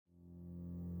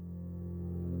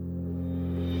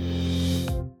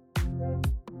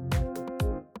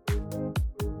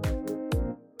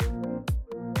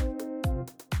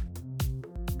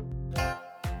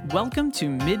Welcome to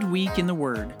Midweek in the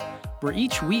Word, where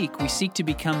each week we seek to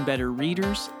become better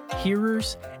readers,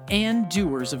 hearers, and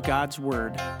doers of God's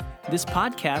Word. This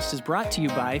podcast is brought to you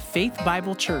by Faith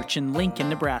Bible Church in Lincoln,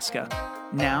 Nebraska.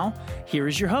 Now, here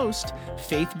is your host,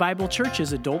 Faith Bible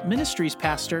Church's Adult Ministries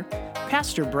pastor,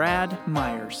 Pastor Brad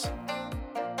Myers.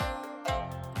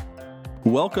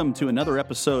 Welcome to another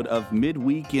episode of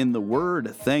Midweek in the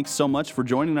Word. Thanks so much for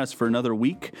joining us for another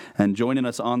week and joining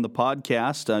us on the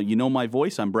podcast. You know my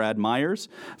voice. I'm Brad Myers,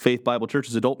 Faith Bible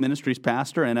Church's Adult Ministries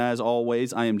pastor, and as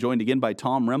always, I am joined again by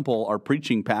Tom Rempel, our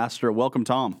preaching pastor. Welcome,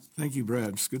 Tom. Thank you,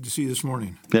 Brad. It's good to see you this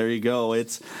morning. There you go.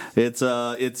 It's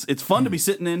fun to be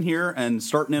sitting in here and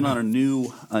starting in on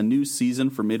a new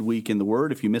season for Midweek in the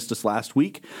Word. If you missed us last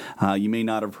week, you may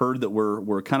not have heard that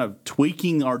we're kind of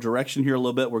tweaking our direction here a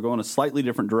little bit. We're going a slightly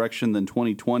different direction than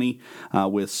 2020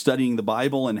 with studying the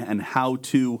Bible and how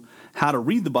to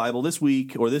read the Bible. This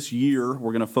week or this year,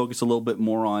 we're going to focus a little bit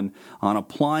more on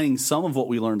applying some of what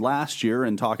we learned last year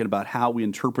and talking about how we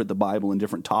interpret the Bible in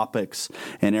different topics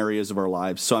and areas of our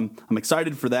lives. So I'm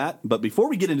excited for that. But before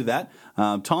we get into that,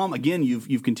 Tom, again,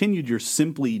 you've continued your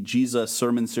Simply Jesus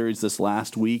sermon series this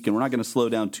last week, and we're not going to slow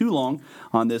down too long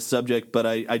on this subject, but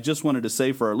I just wanted to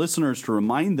say for our listeners to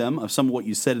remind them of some of what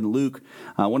you said in Luke.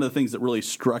 One of the things that really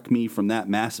struck me from that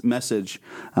message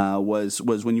was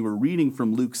when you were reading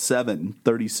from Luke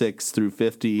 7:36 through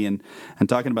 50 and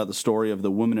talking about the story of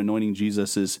the woman anointing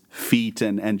Jesus' feet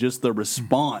and just the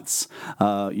response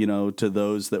to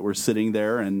those that were sitting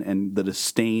there and the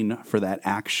disdain for that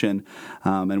action,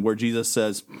 and where Jesus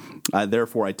says,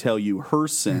 therefore I tell you, her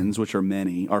sins, which are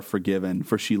many, are forgiven,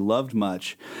 for she loved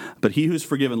much, but he who's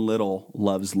forgiven little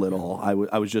loves little. I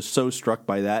was just so struck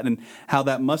by that and how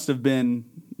that must have been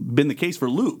the case for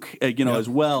Luke, as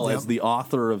well as the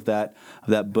author of that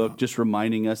book, just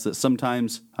reminding us that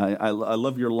sometimes I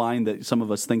love your line that some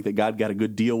of us think that God got a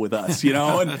good deal with us, and,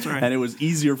 That's right. And it was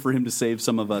easier for him to save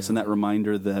some of us, and that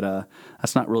reminder that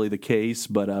that's not really the case,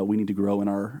 but we need to grow in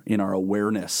our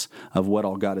awareness of what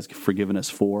all God has forgiven us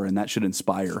for, and that should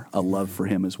inspire a love for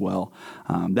him as well.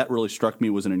 That really struck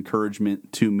me, was an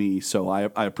encouragement to me, so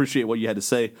I appreciate what you had to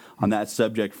say on that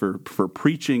subject for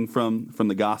preaching from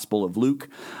the Gospel of Luke.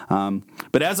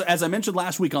 But as I mentioned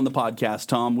last week on the podcast,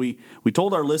 Tom, we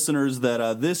told our listeners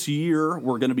that this year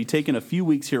we're going to be taking a few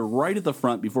weeks here right at the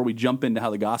front before we jump into how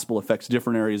the gospel affects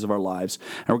different areas of our lives.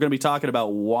 And we're going to be talking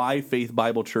about why Faith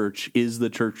Bible Church is the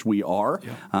church we are,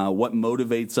 what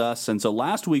motivates us. And so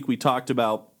last week we talked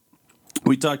about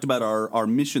our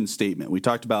mission statement. We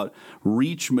talked about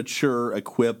reach, mature,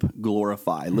 equip,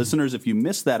 glorify. Listeners, if you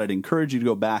missed that, I'd encourage you to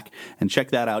go back and check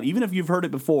that out. Even if you've heard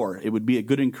it before, it would be a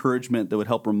good encouragement that would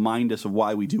help remind us of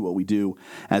why we do what we do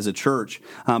as a church.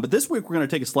 But this week, we're going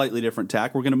to take a slightly different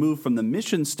tack. We're going to move from the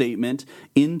mission statement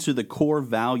into the core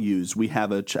values we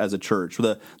have as a church.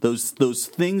 Those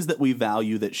things that we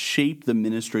value that shape the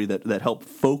ministry, that help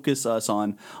focus us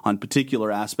on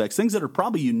particular aspects, things that are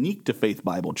probably unique to Faith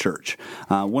Bible Church.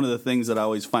 One of the things that I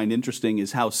always find interesting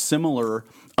is how similar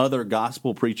other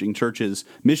gospel preaching churches'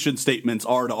 mission statements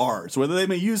are to ours. Whether they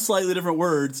may use slightly different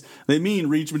words, they mean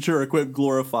reach, mature, equip,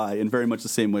 glorify in very much the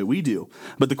same way we do.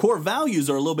 But the core values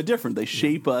are a little bit different. They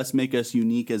shape us, make us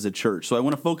unique as a church. So I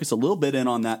want to focus a little bit in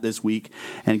on that this week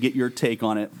and get your take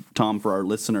on it, Tom, for our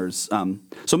listeners.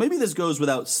 So maybe this goes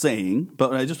without saying,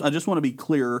 but I just want to be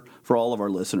clear for all of our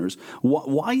listeners.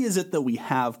 Why is it that we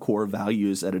have core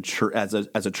values at a church as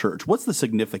a church? What's the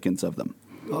significance of them?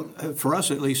 Well, for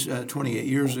us, at least 28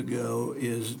 years ago,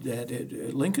 is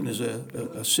that Lincoln is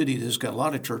a city that's got a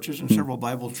lot of churches and several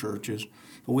Bible churches,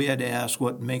 but we had to ask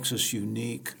what makes us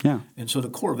unique. Yeah. And so the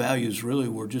core values really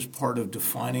were just part of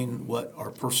defining what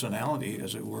our personality,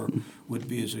 as it were, would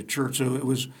be as a church. So it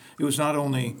was not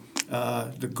only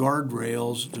the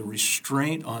guardrails, the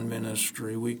restraint on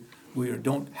ministry. We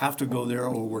don't have to go there,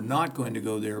 or we're not going to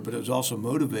go there, but it was also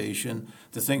motivation.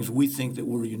 The things we think that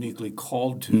we're uniquely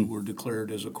called to were declared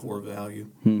as a core value.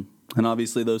 And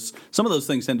obviously, some of those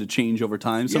things tend to change over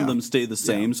time. Some of them stay the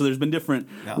same. So there's been different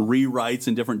rewrites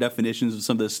and different definitions of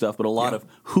some of this stuff, but a lot of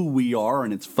who we are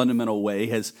in its fundamental way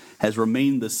has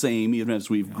remained the same, even as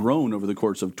we've grown over the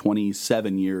course of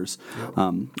 27 years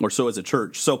or so as a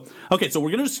church. So, okay, so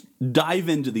we're going to just dive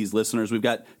into these, listeners. We've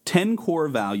got 10 core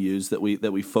values that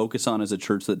we focus on as a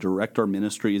church that direct our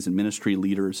ministries and ministry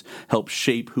leaders, help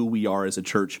shape who we are as a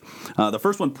church. The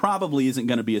first one probably isn't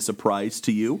going to be a surprise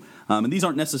to you. And these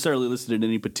aren't necessarily listed in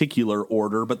any particular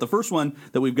order, but the first one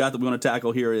that we've got that we want to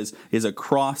tackle here is a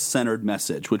cross-centered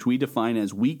message, which we define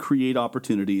as we create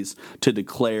opportunities to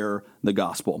declare the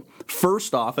gospel.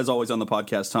 First off, as always on the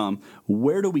podcast, Tom,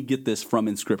 where do we get this from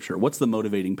in Scripture? What's the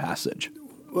motivating passage?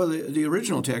 Well, the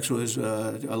original text was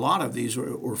a lot of these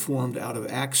were formed out of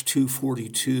Acts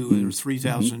 2:42. There were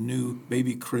 3,000 new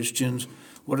baby Christians.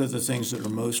 What are the things that are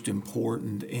most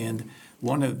important? And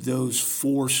one of those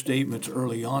four statements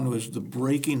early on was the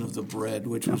breaking of the bread,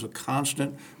 which was a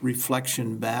constant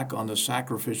reflection back on the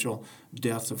sacrificial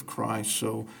death of Christ.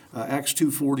 So Acts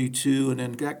 2:42, and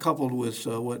then that coupled with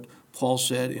what Paul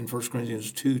said in 1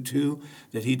 Corinthians 2:2,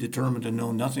 that he determined to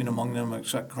know nothing among them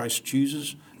except Christ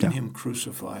Jesus and him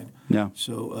crucified. Yeah.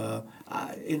 So,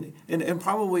 and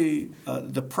probably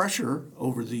the pressure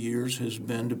over the years has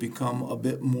been to become a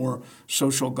bit more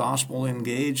social gospel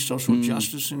engaged, social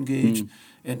justice engaged,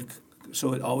 and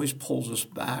so it always pulls us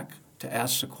back to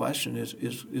ask the question: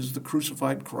 Is the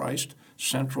crucified Christ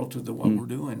central to what we're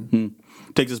doing?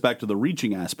 Takes us back to the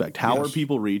reaching aspect. How are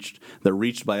people reached? They're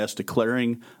reached by us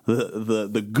declaring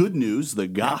the good news, the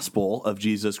gospel of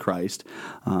Jesus Christ,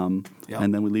 and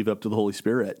then we leave it up to the Holy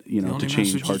Spirit, to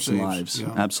change hearts and lives.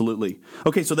 Yeah. Absolutely.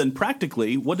 Okay, so then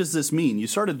practically, what does this mean? You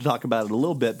started to talk about it a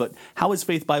little bit, but how is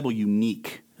Faith Bible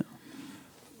unique?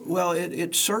 Well,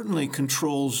 it certainly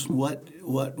controls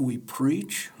what we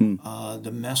preach,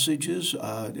 the messages.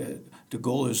 The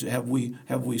goal is have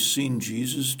we seen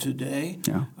Jesus today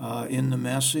in the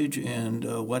message, and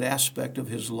what aspect of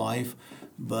his life?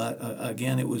 But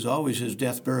again, it was always his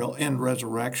death, burial, and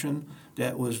resurrection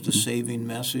that was the saving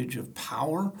message of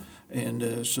power, and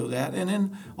and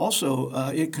then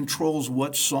also it controls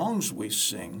what songs we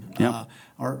sing.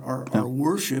 Our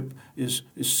worship is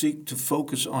seek to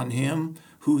focus on him,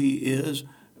 who he is,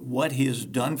 what he has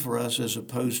done for us, as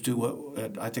opposed to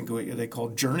what I think they call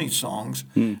journey songs,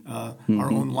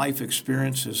 our own life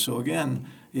experiences. So again,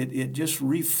 it just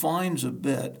refines a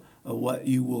bit of what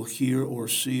you will hear or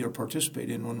see or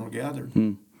participate in when we're gathered.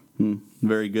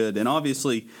 Very good. And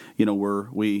obviously, we're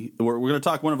going to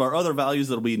talk. One of our other values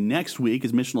that'll be next week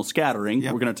is missional scattering.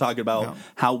 We're going to talk about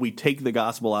how we take the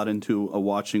gospel out into a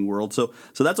watching world. So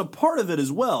that's a part of it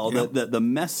as well. That the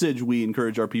message we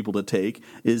encourage our people to take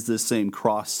is this same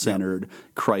cross-centered,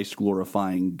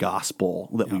 Christ-glorifying gospel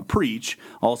that we preach.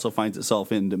 Also finds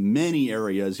itself into many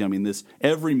areas.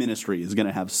 Every ministry is going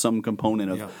to have some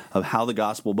component of how the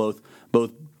gospel both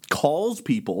calls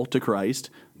people to Christ,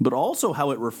 but also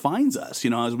how it refines us,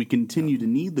 as we continue to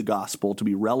need the gospel to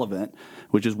be relevant,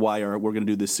 which is why we're going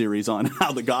to do this series on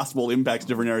how the gospel impacts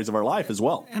different areas of our life as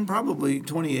well. And probably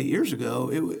 28 years ago,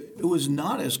 it was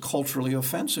not as culturally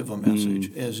offensive a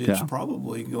message as it's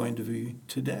probably going to be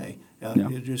today.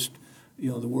 It just,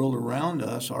 the world around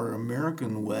us, our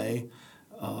American way,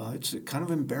 it's kind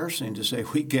of embarrassing to say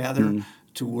we gather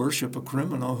to worship a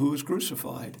criminal who was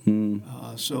crucified.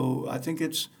 So I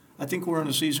think we're in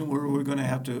a season where we're going to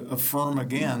have to affirm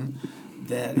again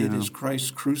that it is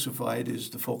Christ crucified is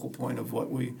the focal point of what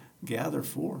we gather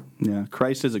for. Yeah,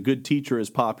 Christ as a good teacher is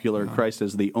popular. Christ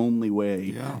as the only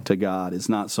way to God is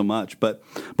not so much. But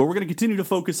we're going to continue to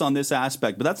focus on this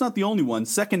aspect. But that's not the only one.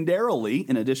 Secondarily,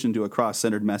 in addition to a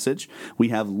cross-centered message, we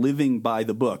have living by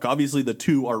the book. Obviously, the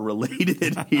two are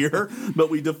related here, but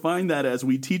we define that as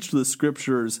we teach the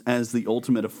Scriptures as the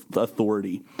ultimate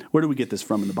authority. Where do we get this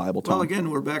from in the Bible, Tom? Well, again,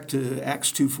 we're back to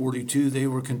Acts 2:42. They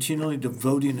were continually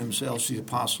devoting themselves to the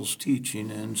apostles'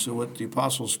 teaching. And so what the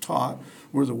apostles taught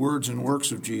were the words and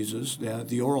works of Jesus,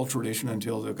 the oral tradition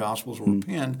until the Gospels were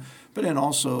penned, but then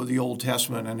also the Old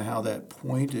Testament and how that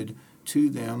pointed to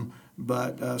them.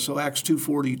 But so Acts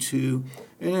 2:42,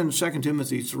 and then 2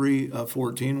 Timothy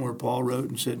 3:14, where Paul wrote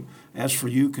and said, "As for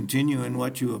you, continue in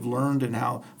what you have learned and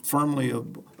how firmly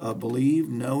believe,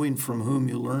 knowing from whom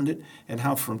you learned it, and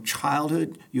how from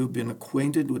childhood you have been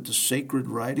acquainted with the sacred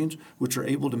writings, which are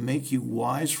able to make you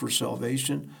wise for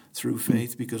salvation through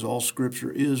faith, because all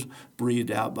Scripture is breathed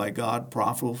out by God,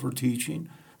 profitable for teaching,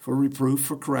 for reproof,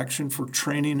 for correction, for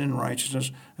training in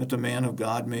righteousness, that the man of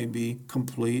God may be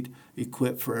complete,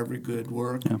 equipped for every good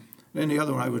work." Yeah. And the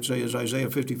other one I would say is Isaiah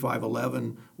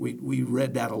 55:11. We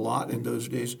read that a lot in those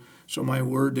days. "So my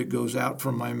word that goes out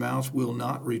from my mouth will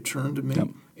not return to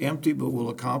me empty, but will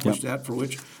accomplish that for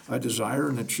which I desire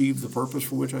and achieve the purpose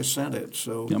for which I sent it."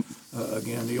 So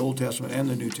again, the Old Testament and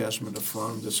the New Testament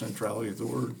affirm the centrality of the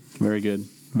word. Very good.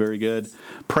 Very good.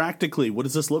 Practically, what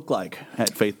does this look like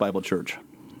at Faith Bible Church?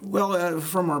 Well,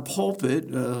 from our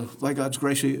pulpit, by God's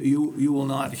grace, you will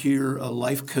not hear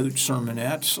life coach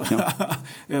sermonettes.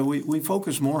 We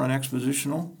focus more on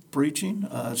expositional preaching,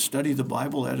 study the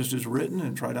Bible as it is written,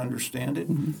 and try to understand it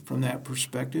from that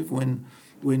perspective.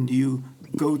 When you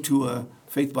go to a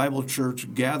Faith Bible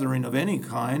Church gathering of any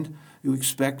kind, you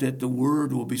expect that the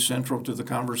Word will be central to the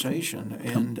conversation.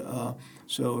 And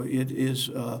so it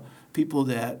is people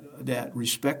that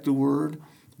respect the Word,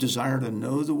 desire to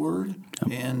know the Word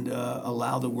and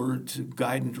allow the Word to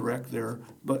guide and direct their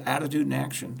attitude and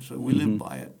action. So we live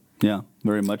by it. Yeah,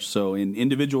 very much so. In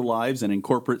individual lives and in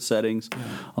corporate settings,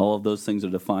 all of those things are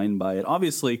defined by it.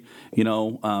 Obviously,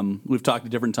 we've talked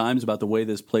at different times about the way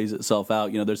this plays itself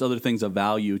out. There's other things of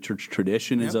value. Church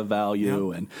tradition is of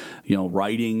value, and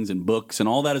writings and books and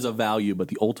all that is of value. But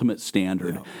the ultimate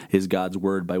standard is God's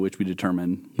Word, by which we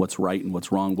determine what's right and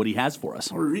what's wrong, what He has for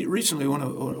us. Recently, one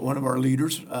of our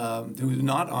leaders, who was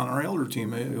not on our elder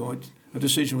team, a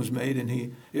decision was made,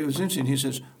 and it was interesting. He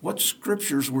says, "What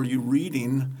scriptures were you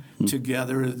reading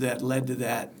together that led to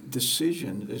that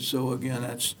decision?" So again,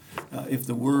 that's if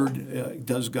the Word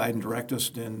does guide and direct us,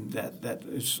 then that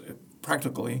is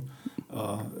practically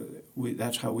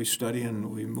that's how we study and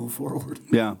we move forward.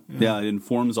 Yeah, it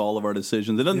informs all of our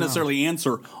decisions. It doesn't necessarily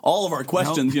answer all of our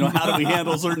questions. Nope. How do we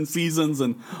handle certain seasons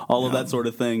and all of that sort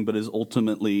of thing, but is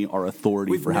ultimately our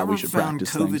authority for how we should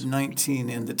practice things. We've never found COVID-19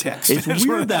 in the text. It's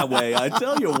weird that way. I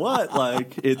tell you what,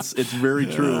 it's very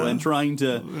true. And trying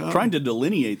to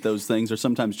delineate those things are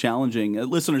sometimes challenging.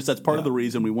 Listeners, that's part of the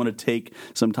reason we want to take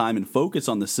some time and focus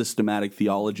on the systematic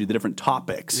theology, the different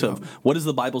topics of what does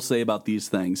the Bible say about these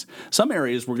things. Some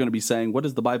areas we're going to be saying, what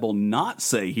does the Bible not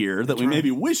say here that we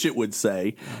maybe wish it would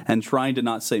say, and trying to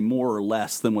not say more or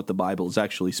less than what the Bible is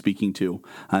actually speaking to,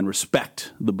 and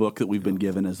respect the book that we've been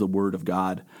given as the Word of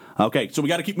God. Okay, so we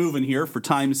got to keep moving here for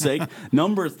time's sake.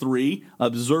 Number 3,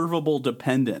 observable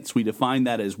dependence. We define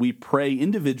that as we pray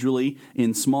individually,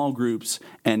 in small groups,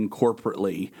 and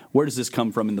corporately. Where does this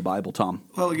come from in the Bible, Tom?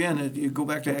 Well, again, you go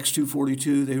back to Acts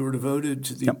 2:42. They were devoted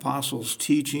to the apostles'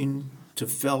 teaching, to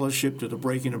fellowship, to the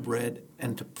breaking of bread,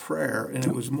 and to prayer. And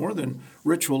it was more than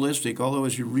ritualistic, although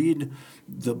as you read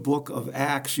the book of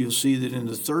Acts, you'll see that in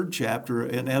the 3rd chapter,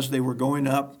 and as they were going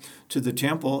up to the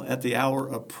temple at the hour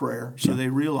of prayer, so they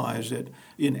realized that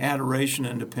in adoration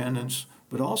and dependence,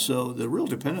 but also the real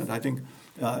dependent, I think,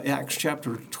 Acts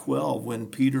chapter 12, when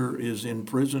Peter is in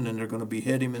prison and they're going to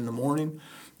behead him in the morning,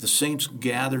 the saints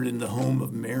gathered in the home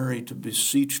of Mary to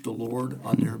beseech the Lord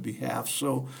on their behalf.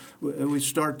 So we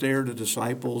start there, the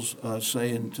disciples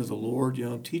saying to the Lord,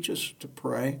 teach us to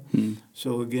pray.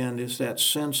 So again, it's that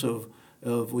sense of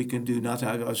we can do nothing.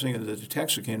 I was thinking that the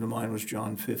text that came to mind was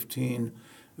John 15.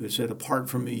 It said, apart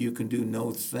from me, you can do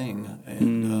no thing.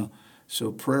 And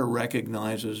so prayer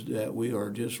recognizes that we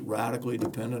are just radically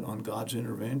dependent on God's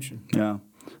intervention. Yeah.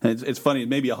 It's funny, it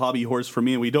may be a hobby horse for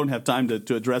me, and we don't have time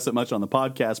to address it much on the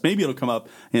podcast. Maybe it'll come up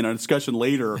in our discussion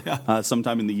later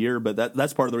sometime in the year, but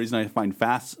that's part of the reason I find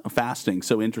fasting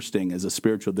so interesting as a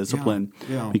spiritual discipline,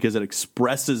 because it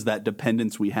expresses that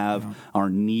dependence we have, our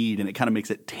need, and it kind of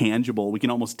makes it tangible. We can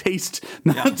almost taste,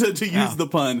 to use the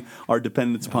pun, our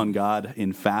dependence upon God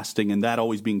in fasting, and that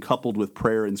always being coupled with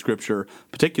prayer in Scripture,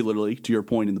 particularly, to your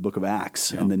point, in the book of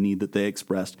Acts, and the need that they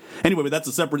expressed. Anyway, but that's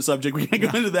a separate subject. We can't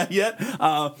go into that yet.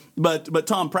 But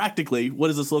Tom, practically, what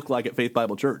does this look like at Faith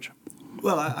Bible Church?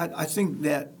 Well, I think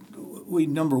that we,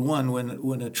 number one,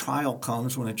 when a trial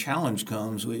comes, when a challenge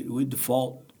comes, we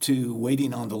default to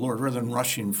waiting on the Lord rather than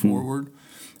rushing forward.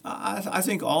 I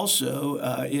think also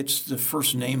it's the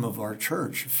first name of our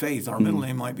church, Faith. Our middle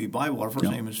name might be Bible. Our first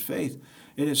name is Faith.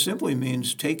 And it simply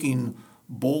means taking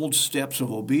bold steps of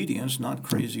obedience, not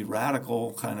crazy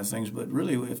radical kind of things, but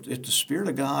really if the Spirit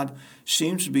of God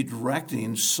seems to be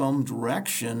directing some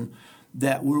direction,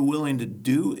 that we're willing to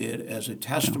do it as a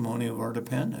testimony of our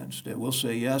dependence, that we'll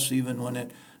say yes even when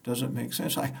it doesn't make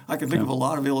sense. I can think of a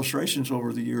lot of illustrations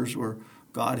over the years where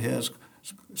God has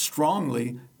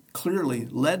strongly, clearly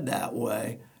led that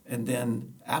way, and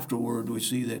then afterward we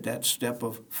see that step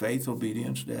of faith,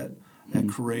 obedience, that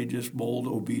courageous, bold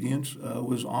obedience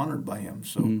was honored by him.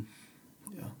 So,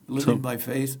 living by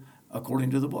faith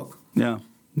according to the book. Yeah.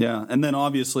 And then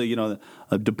obviously,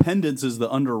 dependence is the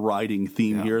underwriting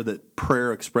theme here, that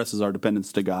prayer expresses our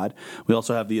dependence to God. We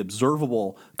also have the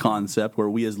observable concept where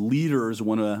we as leaders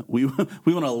want to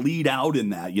lead out in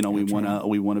that.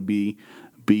 We want to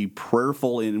be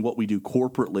prayerful in what we do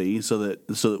corporately, so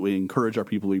that we encourage our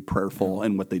people to be prayerful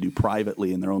in what they do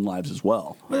privately in their own lives as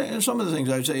well. And some of the things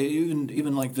I'd say,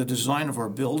 even like the design of our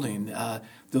building,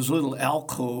 those little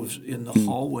alcoves in the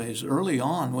hallways early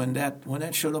on, when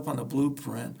that showed up on the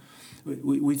blueprint,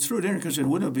 we threw it in because it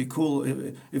wouldn't it be cool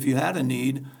if you had a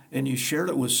need and you shared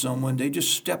it with someone, they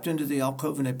just stepped into the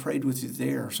alcove and they prayed with you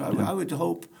there. So I would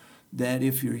hope that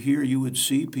if you're here, you would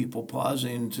see people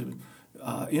pausing to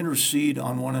intercede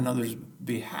on one another's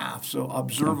behalf. So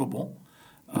observable,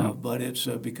 but it's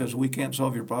because we can't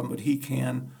solve your problem, but he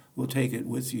can will take it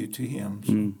with you to Him.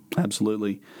 So.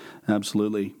 Absolutely.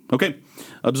 Absolutely. Okay.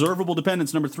 Observable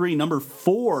dependence, number 3. Number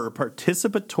 4,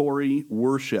 participatory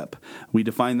worship. We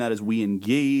define that as we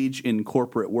engage in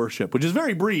corporate worship, which is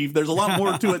very brief. There's a lot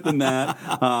more to it than that.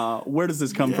 Where does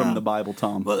this come from in the Bible,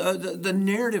 Tom? Well, the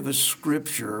narrative of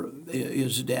Scripture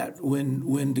is that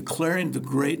when declaring the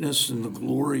greatness and the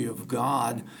glory of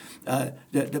God,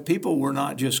 the people were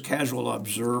not just casual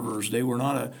observers. They were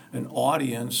not an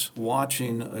audience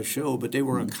watching a show, but they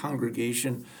were a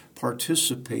congregation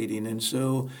participating. And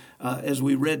so as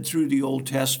we read through the Old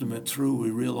Testament we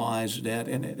realized that,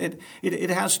 and it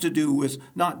has to do with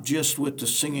not just with the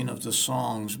singing of the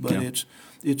songs, but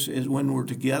it's when we're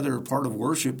together, part of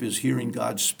worship is hearing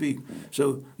God speak.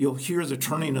 So you'll hear the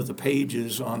turning of the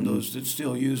pages on those that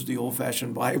still use the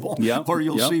old-fashioned Bible, or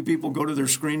you'll see people go to their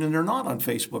screen and they're not on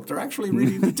Facebook. They're actually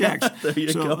reading the text. There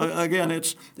you go. Again,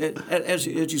 as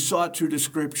you saw it through the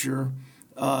Scripture,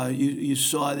 you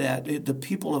saw that the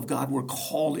people of God were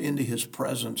called into His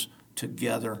presence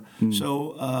together.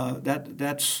 So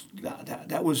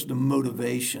that was the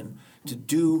motivation to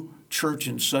do church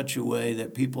in such a way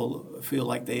that people feel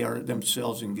like they are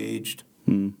themselves engaged.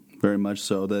 Very much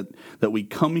so. That we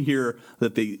come here,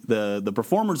 that the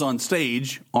performers on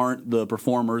stage aren't the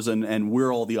performers and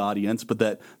we're all the audience, but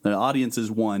that the audience is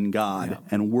one God,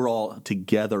 and we're all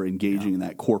together engaging in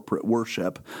that corporate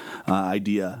worship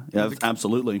idea.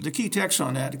 Absolutely. The key text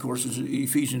on that, of course, is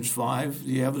Ephesians 5.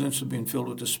 The evidence of being filled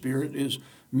with the Spirit is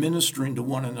ministering to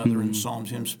one another in psalms,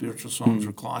 hymns, spiritual songs,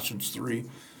 or Colossians 3.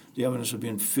 The evidence of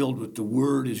being filled with the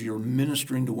Word is you're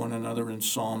ministering to one another in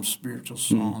psalms, spiritual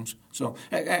songs. So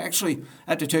actually,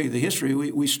 I have to tell you the history.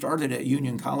 We started at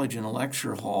Union College in a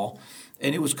lecture hall,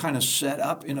 and it was kind of set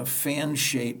up in a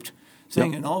fan-shaped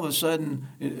thing. And all of a sudden,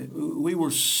 we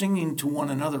were singing to one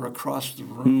another across the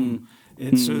room.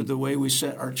 It's the way we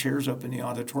set our chairs up in the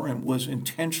auditorium was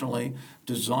intentionally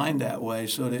designed that way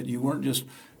so that you weren't just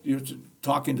you're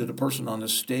talking to the person on the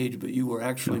stage, but you were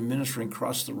actually ministering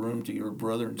across the room to your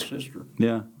brother and sister.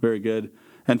 Yeah, very good.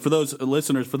 And for those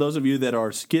listeners, for those of you that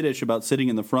are skittish about sitting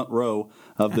in the front row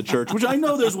of the church, which I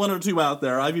know there's one or two out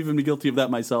there, I've even been guilty of that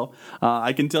myself,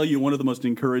 I can tell you one of the most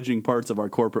encouraging parts of our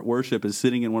corporate worship is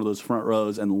sitting in one of those front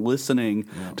rows and listening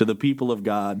to the people of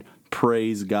God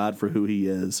praise God for who He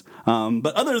is.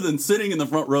 But other than sitting in the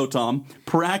front row, Tom,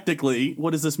 practically,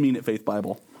 what does this mean at Faith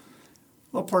Bible?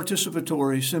 Well,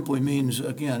 participatory simply means,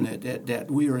 again, that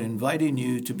we are inviting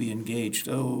you to be engaged.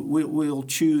 So we'll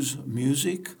choose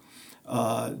music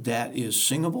that is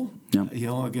singable.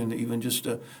 Yeah. Again, even just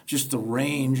the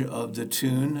range of the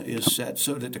tune is set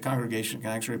so that the congregation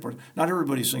can actually participate. Not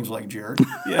everybody sings like Jared.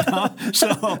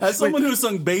 So, as someone who's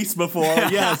sung bass before,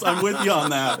 yes, I'm with you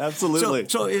on that. Absolutely.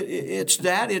 So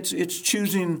it's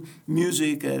choosing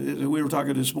music. We were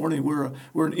talking this morning. We're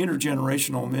an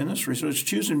intergenerational ministry, so it's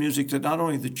choosing music that not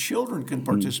only the children can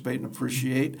participate and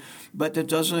appreciate, but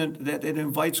that it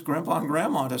invites Grandpa and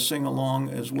Grandma to sing along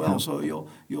as well. So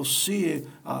you'll see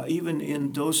even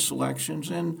in those selections.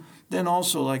 And then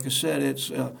also, like I said,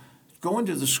 it's going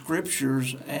to the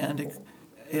Scriptures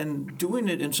and doing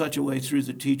it in such a way through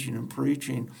the teaching and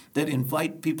preaching that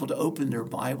invite people to open their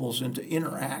Bibles and to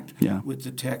interact with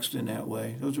the text in that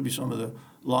way. Those would be some of the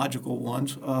logical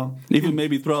ones. Even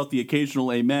maybe throw out the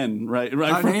occasional amen, right?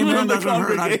 Amen doesn't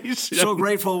hurt. I'm so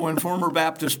grateful when former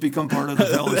Baptists become part of the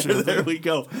fellowship. There we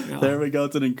go. Yeah. There we go.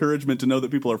 It's an encouragement to know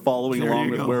that people are following along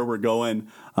with where we're going.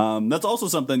 That's also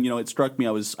something, it struck me.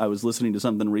 I was listening to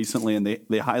something recently, and they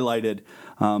highlighted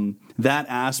that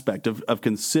aspect of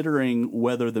considering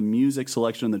whether the music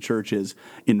selection in the church is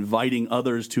inviting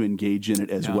others to engage in it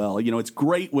as well. It's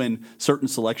great when certain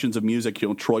selections of music,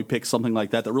 Troy picks something like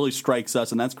that really strikes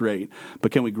us, and that's great.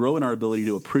 But can we grow in our ability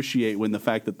to appreciate when the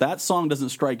fact that song doesn't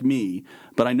strike me,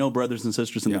 but I know brothers and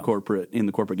sisters in the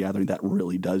corporate gathering that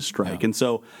really does strike. And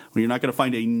so when you're not going to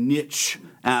find a niche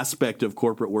aspect of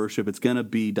corporate worship, it's going to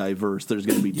be diverse. There's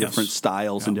going to be different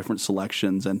styles and different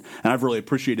selections, and I've really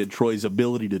appreciated Troy's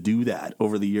ability to do that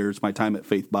over the years, my time at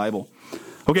Faith Bible.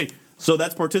 Okay, so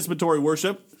that's participatory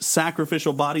worship.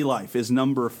 Sacrificial body life is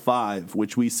number 5,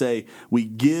 which we say we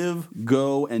give,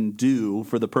 go, and do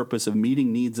for the purpose of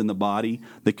meeting needs in the body,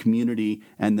 the community,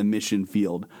 and the mission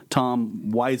field.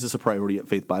 Tom, why is this a priority at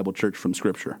Faith Bible Church from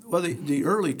Scripture? Well, the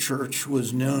early church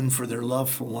was known for their love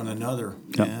for one another,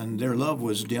 and their love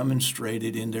was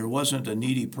demonstrated in there wasn't a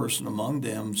needy person among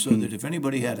them, so that if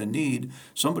anybody had a need,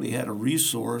 somebody had a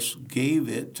resource, gave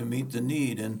it to meet the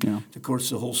need. And, of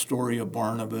course, the whole story of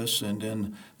Barnabas and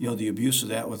then, the abuse of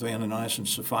that with Ananias and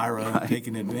Sapphira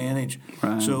taking advantage.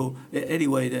 So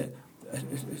anyway,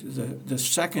 the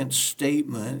second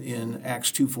statement in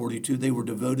Acts 2:42, they were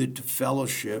devoted to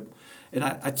fellowship. And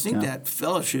I think that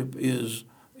fellowship is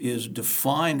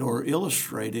defined or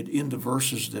illustrated in the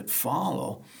verses that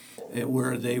follow,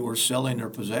 where they were selling their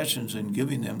possessions and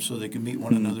giving them so they could meet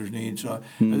one another's needs. I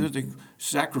think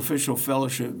sacrificial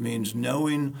fellowship means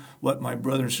knowing what my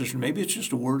brother and sister, maybe it's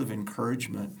just a word of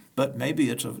encouragement, but maybe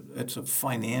it's a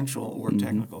financial or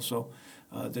technical. So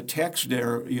the text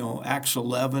there, Acts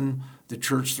 11, the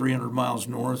church 300 miles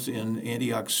north in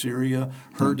Antioch, Syria,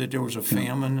 heard that there was a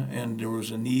famine and there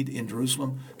was a need in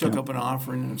Jerusalem, took up an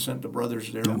offering and sent the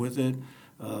brothers there with it.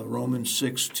 Romans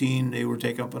 16, they were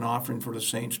taking up an offering for the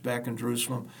saints back in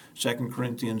Jerusalem. 2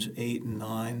 Corinthians 8 and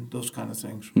 9, those kind of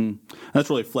things. That's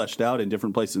really fleshed out in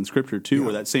different places in Scripture, too,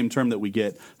 where that same term that we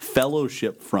get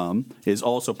fellowship from is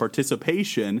also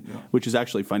participation, which is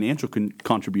actually financial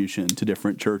contribution to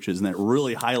different churches. And that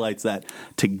really highlights that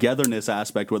togetherness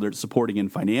aspect, whether it's supporting in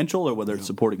financial or whether it's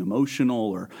supporting emotional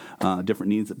or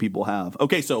different needs that people have.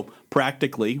 Okay, so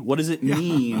practically, what does it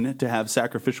mean to have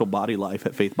sacrificial body life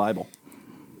at Faith Bible?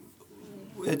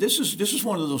 This is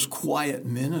one of those quiet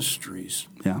ministries.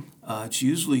 Yeah. It's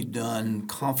usually done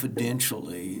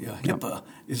confidentially. HIPAA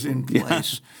is in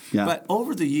place. But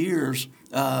over the years,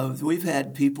 we've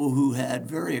had people who had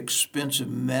very expensive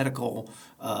medical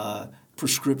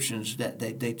prescriptions that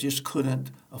they just couldn't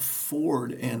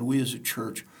afford, and we as a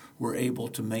church were able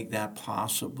to make that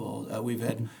possible. We've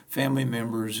had family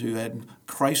members who had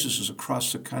crises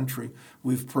across the country.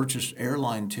 We've purchased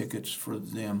airline tickets for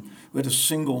them. We had a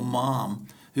single mom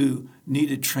who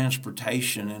needed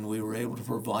transportation, and we were able to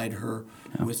provide her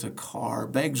with a car,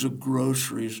 bags of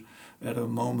groceries at a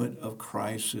moment of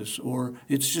crisis. Or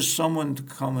it's just someone to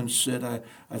come and sit. I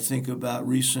think about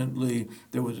recently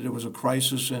there was a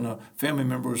crisis, and a family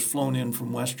member was flown in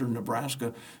from western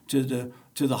Nebraska to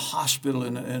the hospital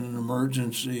in an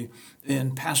emergency,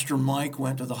 and Pastor Mike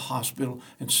went to the hospital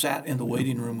and sat in the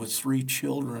waiting room with 3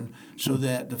 children so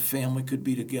that the family could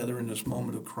be together in this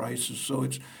moment of crisis. So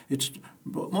it's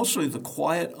mostly the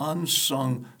quiet,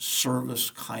 unsung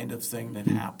service kind of thing that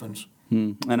happens.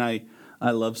 And I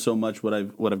love so much what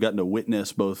I've gotten to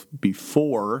witness both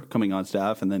before coming on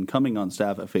staff and then coming on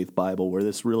staff at Faith Bible, where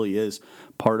this really is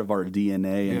part of our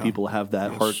DNA and people have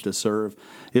that heart to serve.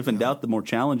 If in doubt, the more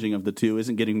challenging of the two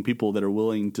isn't getting people that are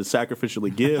willing to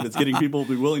sacrificially give; it's getting people to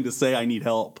be willing to say, "I need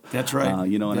help." That's right.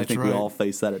 And I think we all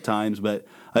face that at times, but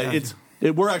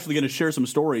we're actually going to share some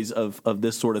stories of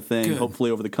this sort of thing,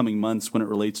 hopefully over the coming months when it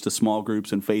relates to small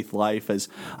groups and faith life, as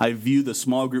I view the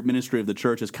small group ministry of the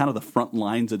church as kind of the front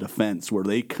lines of defense, where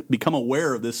they become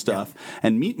aware of this stuff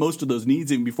and meet most of those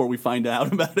needs even before we find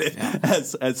out about it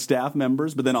as staff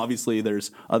members. But then obviously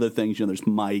there's other things, there's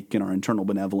Mike and our internal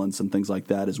benevolence and things like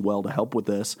that as well to help with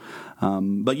this.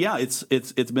 But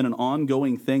it's been an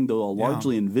ongoing thing, though a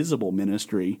largely invisible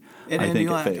ministry, I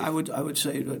think, at Faith. I would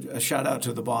say a shout out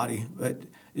to the body.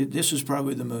 This is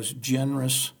probably the most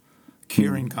generous,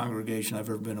 caring congregation I've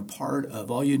ever been a part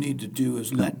of. All you need to do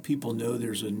is let people know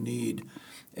there's a need.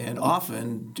 And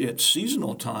often at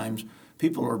seasonal times,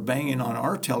 people are banging on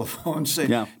our telephone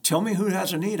saying, tell me who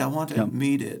has a need. I want to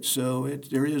meet it. So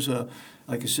there is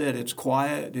like I said, it's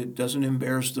quiet. It doesn't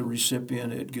embarrass the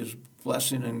recipient. It gives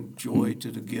blessing and joy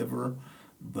to the giver.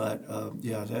 But,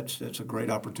 that's a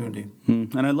great opportunity.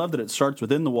 And I love that it starts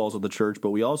within the walls of the church, but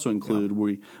we also include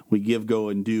we give, go,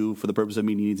 and do for the purpose of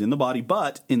meeting needs in the body,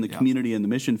 but in the community and the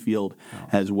mission field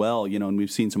as well. And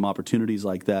we've seen some opportunities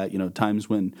like that, times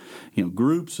when,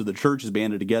 groups of the church is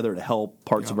banded together to help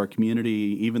parts of our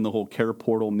community, even the whole Care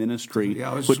Portal ministry.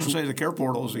 Yeah, I was going to say the Care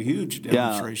Portal is a huge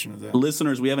demonstration of that.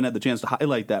 Listeners, we haven't had the chance to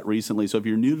highlight that recently, so if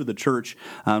you're new to the church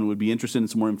and would be interested in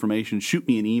some more information, shoot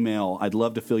me an email. I'd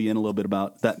love to fill you in a little bit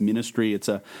about that ministry. It's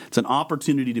an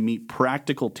opportunity to meet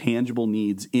practical, tangible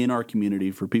needs in our community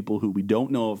for people who we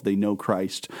don't know if they know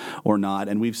Christ or not.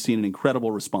 And we've seen an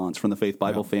incredible response from the Faith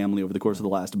Bible family over the course of the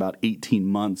last about 18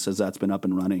 months as that's been up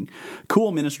and running.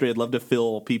 Cool ministry. I'd love to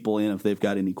fill people in if they've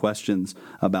got any questions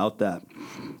about that.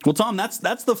 Well, Tom, that's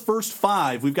the first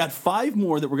 5. We've got 5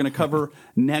 more that we're going to cover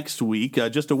next week.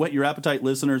 Just to whet your appetite,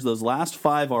 listeners, those last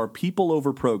 5 are people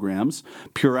over programs,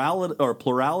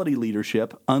 plurality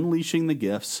leadership, unleashing the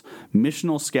gifts,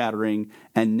 missional scattering,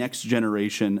 and next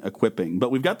generation equipping. But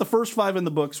we've got the first 5 in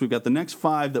the books. We've got the next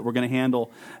 5 that we're going to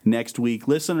handle next week.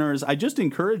 Listeners, I just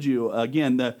encourage you,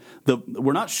 again,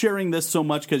 we're not sharing this so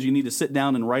much because you need to sit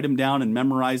down and write them down and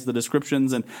memorize the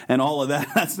descriptions and all of that.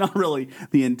 That's not really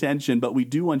the intention, but we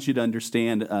do want you to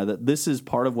understand that this is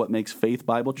part of what makes Faith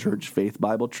Bible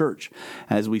Church,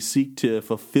 as we seek to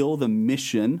fulfill the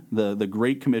mission, the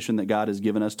Great Commission that God has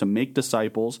given us to make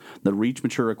disciples, that reach,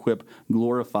 mature, equip,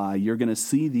 glorify. You're going to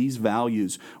see these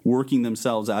values working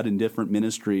themselves out in different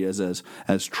ministry as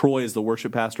Troy, as the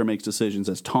worship pastor, makes decisions,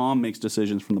 as Tom makes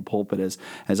decisions from the pulpit,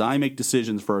 as I make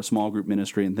decisions for our small group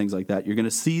ministry and things like that. You're going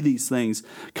to see these things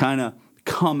kind of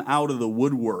come out of the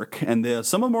woodwork, and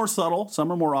some are more subtle,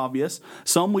 some are more obvious,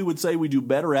 some we would say we do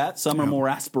better at, some are more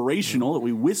aspirational that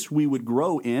we wish we would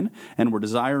grow in and we're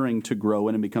desiring to grow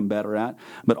in and become better at.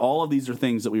 But all of these are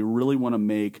things that we really want to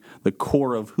make the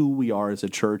core of who we are as a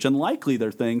church, and likely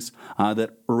they're things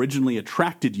that originally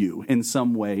attracted you in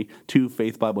some way to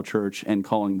Faith Bible Church and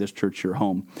calling this church your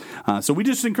home. So we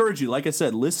just encourage you, like I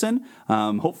said, listen.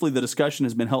 Hopefully the discussion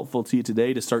has been helpful to you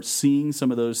today to start seeing some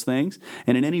of those things,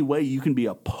 and in any way you can be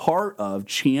a part of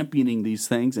championing these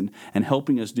things and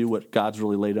helping us do what God's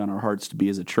really laid on our hearts to be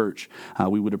as a church.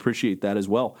 We would appreciate that as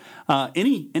well.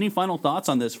 Any final thoughts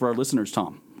on this for our listeners,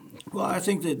 Tom? Well, I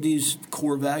think that these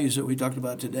core values that we talked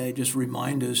about today just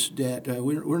remind us that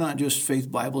we're not just Faith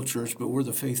Bible Church, but we're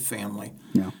the faith family.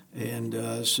 Yeah.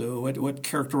 And so what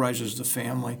characterizes the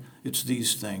family? It's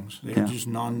these things. They're just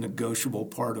non-negotiable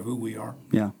part of who we are.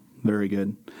 Yeah. Very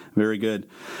good. Very good.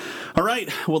 All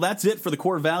right. Well, that's it for the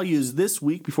core values this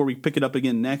week before we pick it up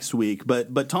again next week.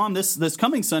 But Tom, this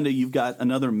coming Sunday, you've got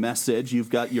another message.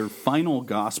 You've got your final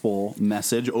gospel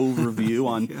message overview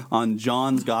on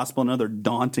John's gospel, another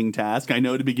daunting task, I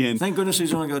know, to begin. Thank goodness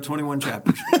he's only got 21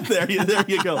 chapters. There you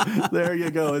go. There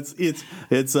you go. It's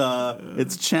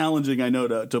challenging, I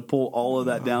know, to pull all of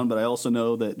that down, but I also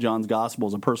know that John's gospel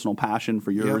is a personal passion for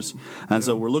yours. Yep. And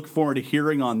so we're looking forward to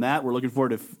hearing on that. We're looking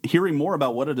forward to hearing more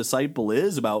about what a disciple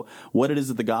is, about what it is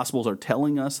that the Gospels are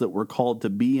telling us that we're called to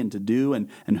be and to do, and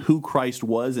who Christ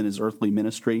was in his earthly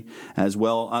ministry as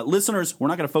well. Listeners, we're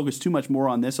not going to focus too much more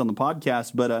on this on the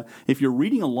podcast, but if you're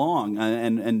reading along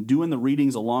and doing the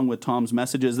readings along with Tom's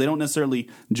messages, they don't necessarily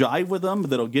jive with them, but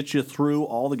that'll get you through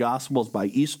all the Gospels by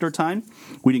Easter time.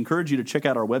 We'd encourage you to check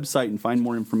out our website and find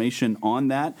more information on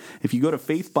that. If you go to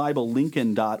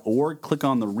faithbiblelincoln.org, click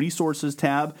on the Resources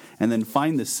tab, and then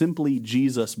find the Simply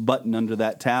Jesus button under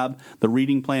that tab. The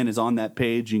reading plan is on that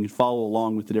page. You can follow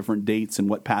along with the different dates and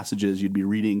what passages you'd be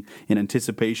reading in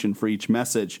anticipation for each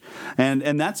message.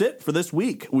 And that's it for this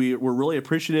week. We're really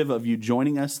appreciative of you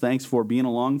joining us. Thanks for being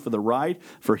along for the ride,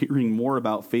 for hearing more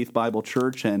about Faith Bible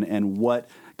Church and what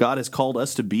God has called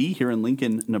us to be here in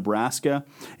Lincoln, Nebraska.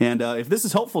 And if this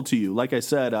is helpful to you, like I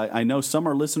said, I know some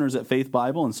are listeners at Faith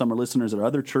Bible and some are listeners at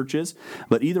other churches.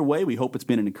 But either way, we hope it's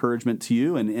been an encouragement to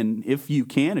you. And if you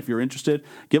can, if you're interested,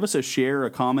 give us a share, a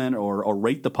comment, or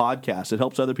rate the podcast. It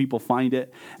helps other people find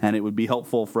it, and it would be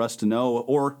helpful for us to know.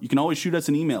 Or you can always shoot us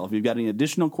an email if you've got any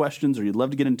additional questions or you'd love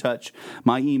to get in touch.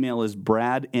 My email is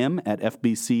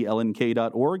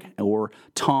bradm@fbclnk.org or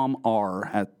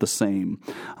tomr at the same.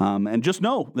 And just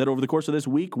know that over the course of this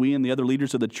week, we and the other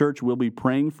leaders of the church will be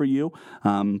praying for you,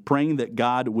 praying that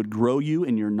God would grow you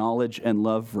in your knowledge and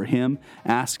love for Him,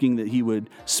 asking that He would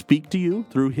speak to you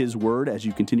through His Word as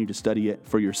you continue to study it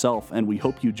for yourself. And we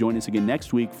hope you join us again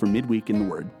next week for Midweek in the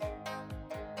Word.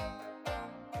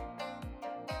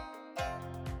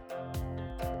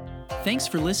 Thanks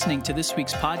for listening to this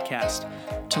week's podcast.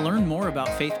 To learn more about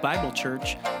Faith Bible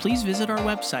Church, please visit our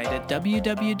website at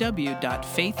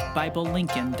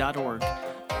www.faithbiblelincoln.org.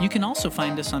 You can also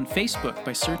find us on Facebook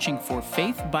by searching for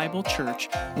Faith Bible Church,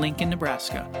 Lincoln,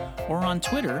 Nebraska, or on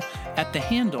Twitter at the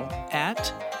handle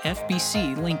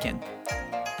 @FBC Lincoln.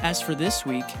 As for this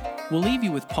week, we'll leave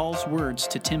you with Paul's words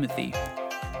to Timothy.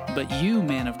 But you,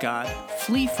 man of God,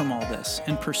 flee from all this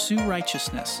and pursue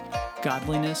righteousness,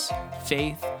 godliness,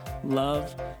 faith,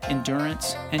 love,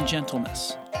 endurance, and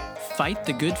gentleness. Fight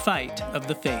the good fight of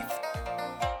the faith.